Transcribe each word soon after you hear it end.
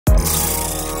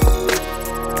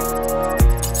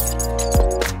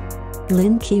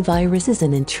Linkey virus is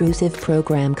an intrusive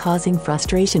program causing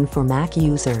frustration for Mac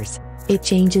users. It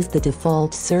changes the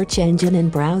default search engine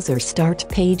and browser start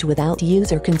page without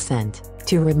user consent.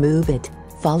 To remove it,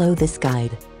 follow this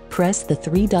guide. Press the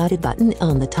three-dotted button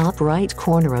on the top right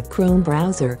corner of Chrome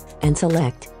browser, and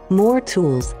select More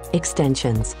Tools,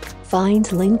 Extensions. Find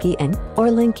Linkey or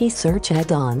Linkey search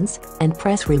add-ons, and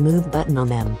press Remove button on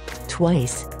them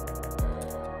twice.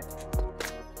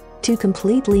 To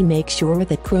completely make sure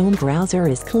that Chrome browser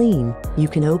is clean, you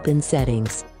can open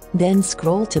Settings. Then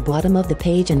scroll to bottom of the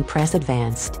page and press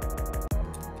Advanced.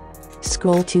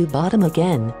 Scroll to bottom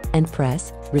again, and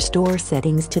press Restore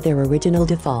settings to their original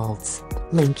defaults.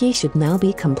 Linkey should now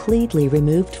be completely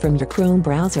removed from your Chrome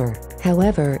browser.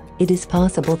 However, it is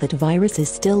possible that virus is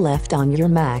still left on your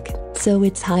Mac, so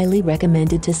it's highly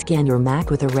recommended to scan your Mac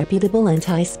with a reputable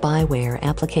anti-spyware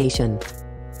application.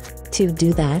 To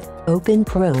do that, open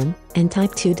Chrome, and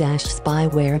type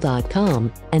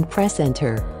to-spyware.com, and press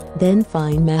Enter. Then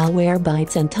find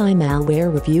Malwarebytes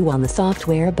Anti-Malware Review on the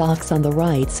software box on the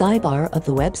right sidebar of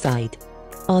the website.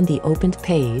 On the opened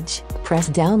page, press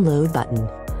Download button.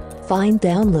 Find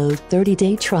Download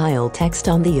 30-day trial text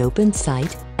on the opened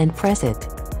site, and press it.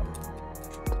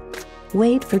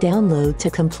 Wait for download to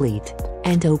complete,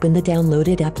 and open the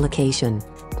downloaded application.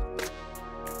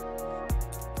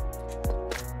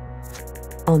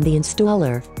 On the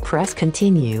installer, press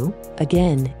Continue,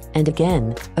 again, and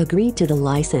again, agree to the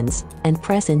license, and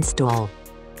press Install.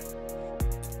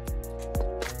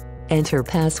 Enter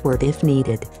password if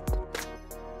needed.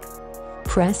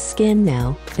 Press Scan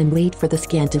now, and wait for the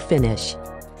scan to finish.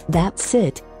 That's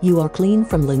it, you are clean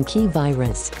from Linkey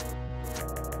virus.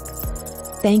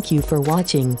 Thank you for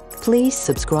watching. Please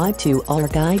subscribe to our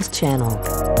guides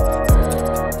channel.